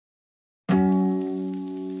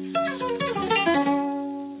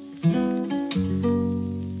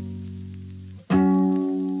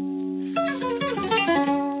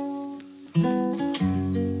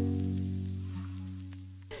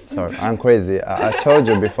I'm crazy. I told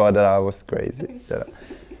you before that I was crazy.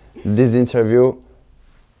 This interview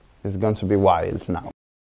is going to be wild now.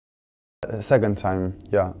 Second time,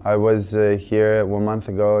 yeah. I was here 1 month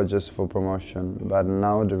ago just for promotion, but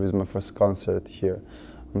now there is my first concert here.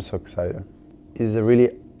 I'm so excited. It's a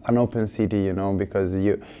really an open city, you know, because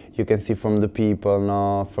you can see from the people,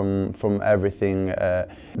 no, from everything.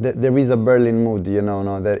 There is a Berlin mood, you know,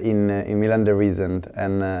 no, that in Milan there isn't,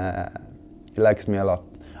 and it likes me a lot.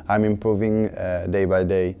 I'm improving day by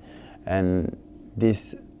day, and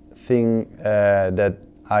this thing that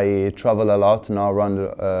I travel a lot now around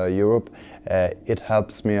Europe. It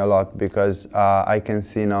helps me a lot because I can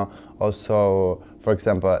see now also, for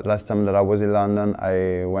example, last time that I was in London,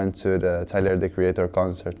 I went to the Tyler the Creator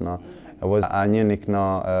concert. Now it was a unique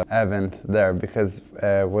event there because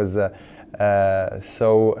it was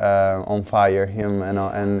so on fire, him, you know,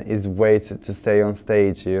 and his way to stay on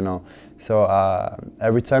stage, you know. So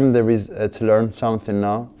every time there is to learn something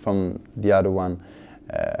now from the other one.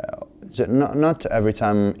 Not every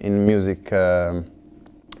time in music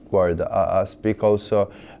world. I speak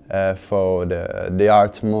also for the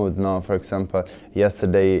art mood. No, for example,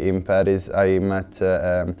 yesterday in Paris I met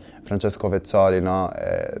Francesco Vezzoli. No,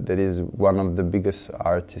 that is one of the biggest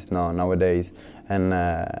artists now nowadays, and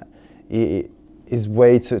his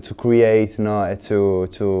way to create, no, to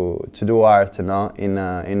do art, no,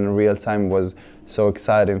 in real time was so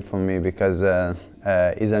exciting for me because.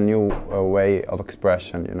 Is a new way of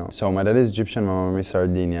expression, you know. So my dad is Egyptian, my mom is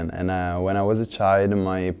Sardinian, and when I was a child,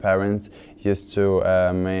 my parents used to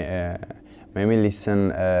make me listen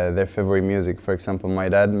their favorite music. For example, my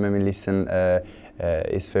dad made me listen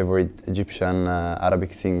his favorite Egyptian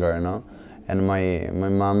Arabic singer, you know, and my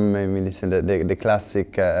mom made me listen the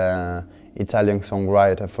classic Italian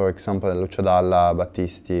songwriter, for example, Lucio Dalla,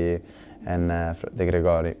 Battisti, and De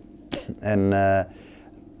Gregori, and.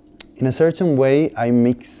 In a certain way, I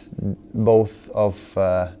mix both of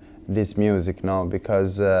this music now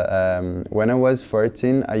because when I was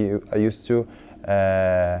 14, I used to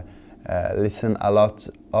listen a lot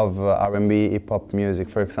of R&B, hip-hop music.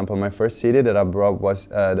 For example, my first CD that I brought was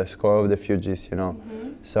the score of the Fugees, you know.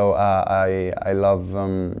 Mm-hmm. So I love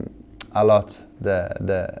a lot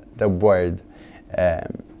the word,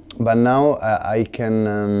 but now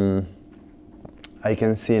I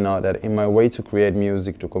can see now that in my way to create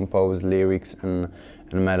music, to compose lyrics and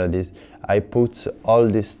melodies, I put all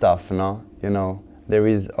this stuff, no? You know, there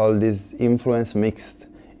is all this influence mixed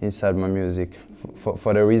inside my music.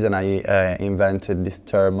 For the reason I invented this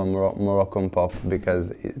term Moroccan pop,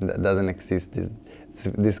 because it doesn't exist,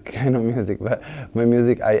 this kind of music. But my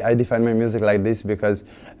music, I define my music like this because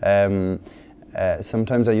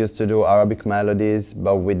sometimes I used to do Arabic melodies,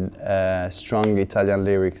 but with strong Italian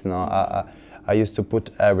lyrics, no? I used to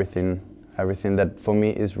put everything that for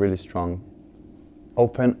me is really strong.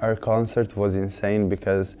 Open air concert was insane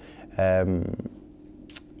because for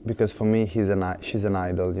me she's an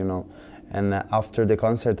idol, you know. And after the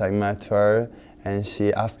concert I met her and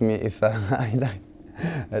she asked me if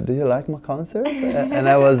do you like my concert? And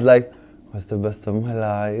I was like, was the best of my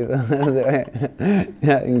life.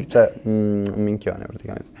 Cioè, minchione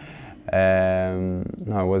praticamente.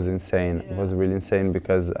 No, it was insane. Yeah. It was really insane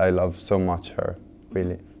because I love so much her,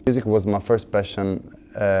 really. Music was my first passion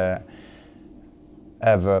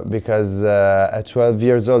ever because at 12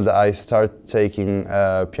 years old I started taking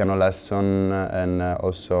piano lesson and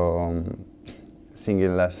also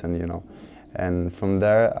singing lesson, you know. And from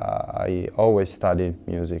there I always studied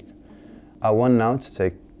music. I want now to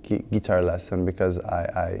take guitar lesson because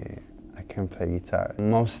I can play guitar.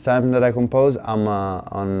 Most time that I compose, I'm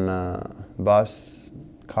on bus,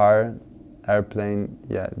 car, airplane,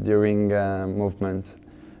 yeah, during movements,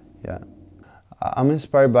 yeah. I'm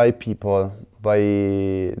inspired by people, by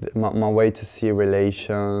my way to see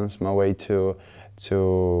relations, my way to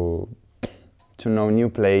know new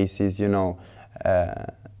places, you know.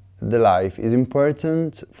 The life is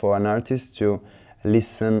important for an artist to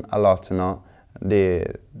listen a lot, you know,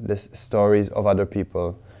 the stories of other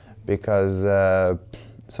people. Because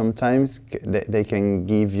sometimes they can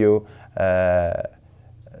give you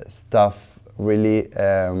stuff really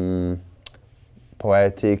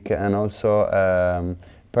poetic and also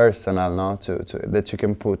personal, no? That you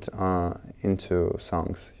can put into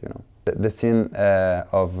songs, you know. The scene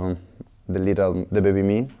of the baby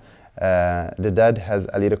me, the dad has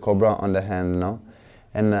a little cobra on the hand, no?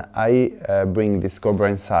 And I bring this cobra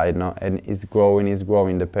inside, no? And it's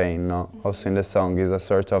growing the pain, no? Also in the song is a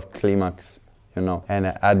sort of climax, you know. And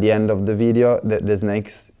at the end of the video, the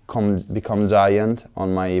snakes become giant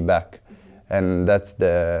on my back, and that's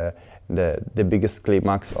the biggest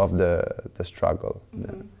climax of the struggle,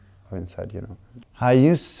 inside, you know. I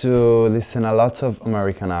used to listen a lot of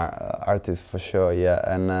American artists for sure, yeah,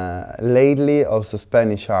 and lately also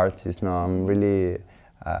Spanish artists. No, I'm really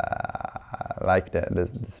like the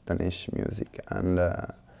Spanish music, and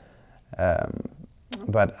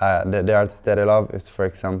but the artist that I love is, for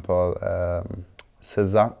example,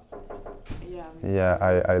 César. Yeah,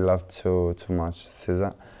 I love too much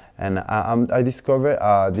César, and I discovered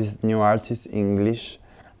this new artist English,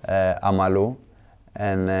 Amalu,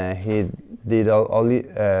 and he did only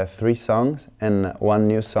 3 songs and 1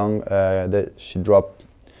 new song that she dropped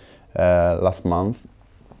last month.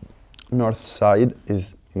 North Side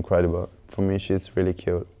is incredible. For me, she's really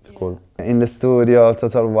cute, cool. In the studio,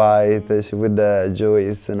 total white, she with the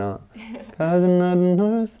Jewish, you know. Cause the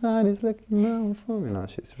north side is looking down for me. No,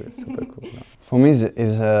 she's really super cool. No. For me,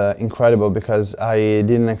 it's incredible because I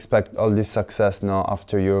didn't expect all this success now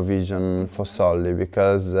after Eurovision for Solly,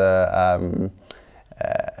 because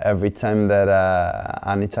every time that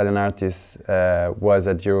an Italian artist was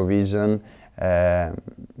at Eurovision,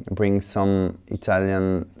 bring some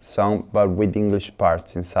Italian song but with English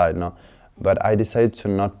parts inside, no? But I decided to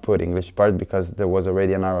not put English part because there was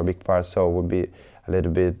already an Arabic part, so it would be a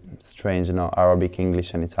little bit strange, you know, Arabic,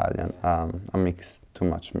 English and Italian, a mix, too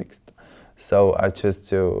much mixed. So I chose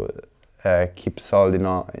to keep Sol, you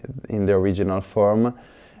know, in the original form,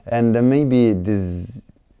 and maybe this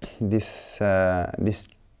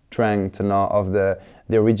strength, you know, of the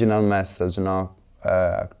original message, you know,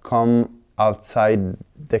 come outside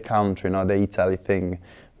the country, you know, the Italy thing,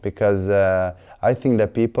 because I think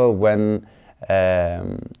that people, when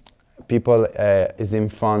people is in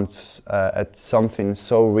front at something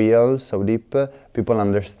so real, so deep, people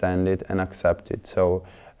understand it and accept it. So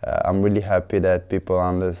I'm really happy that people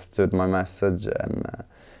understood my message,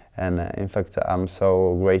 and in fact I'm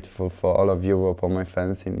so grateful for all of Europe, all my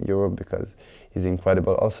fans in Europe, because it's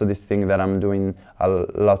incredible. Also this thing that I'm doing a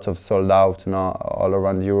lot of sold out, you know, all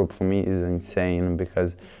around Europe, for me is insane,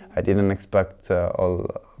 because I didn't expect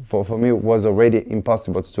for me it was already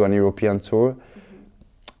impossible to do an European tour,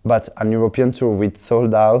 but an European tour with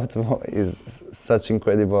sold out is such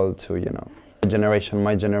incredible too, you know. My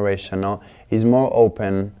generation, no, is more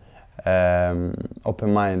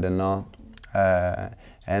open-minded, no,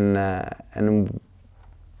 and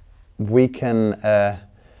we can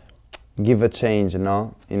give a change,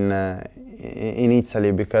 no, in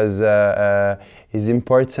Italy, because it's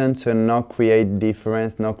important to not create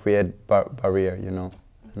difference, not create barrier, you know,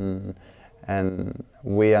 and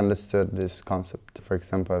we understood this concept. For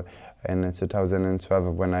example, in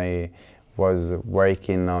 2012, when I was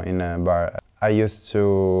working in a bar, I used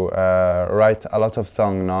to write a lot of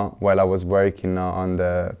songs now while I was working on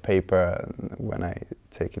the paper when I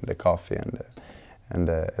taking the coffee and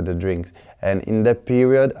the drinks. And in that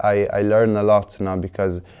period, I learned a lot now,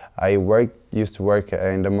 because I used to work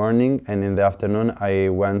in the morning, and in the afternoon I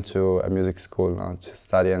went to a music school now to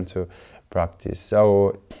study and to practice.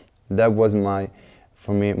 So that was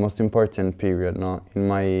for me, most important period now in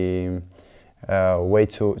my way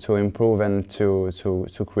to improve and to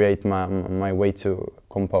create my way to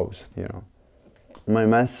compose, you know. My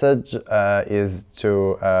message is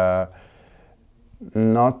to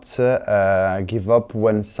not give up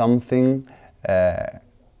when something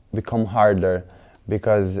become harder,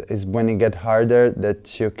 because it's when it get harder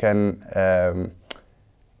that you can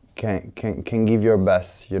give your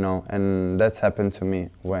best, you know, and that's happened to me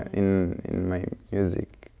when in my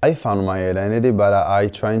music. I found my identity, but I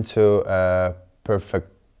trying to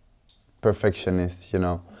perfectionist, you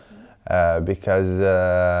know, because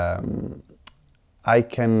I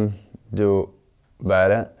can do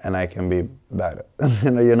better and I can be better.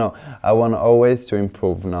 You know, I want always to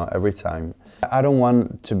improve now, every time. I don't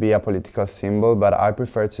want to be a political symbol, but I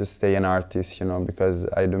prefer to stay an artist, you know, because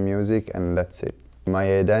I do music and that's it.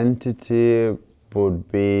 My identity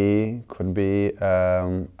could be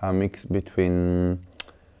a mix between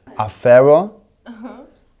a pharaoh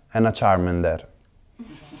and a Charmander,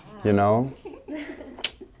 you know?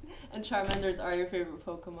 And Charmanders are your favorite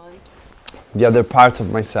Pokemon? The other part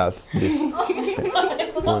of myself, this. Oh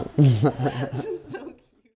my God.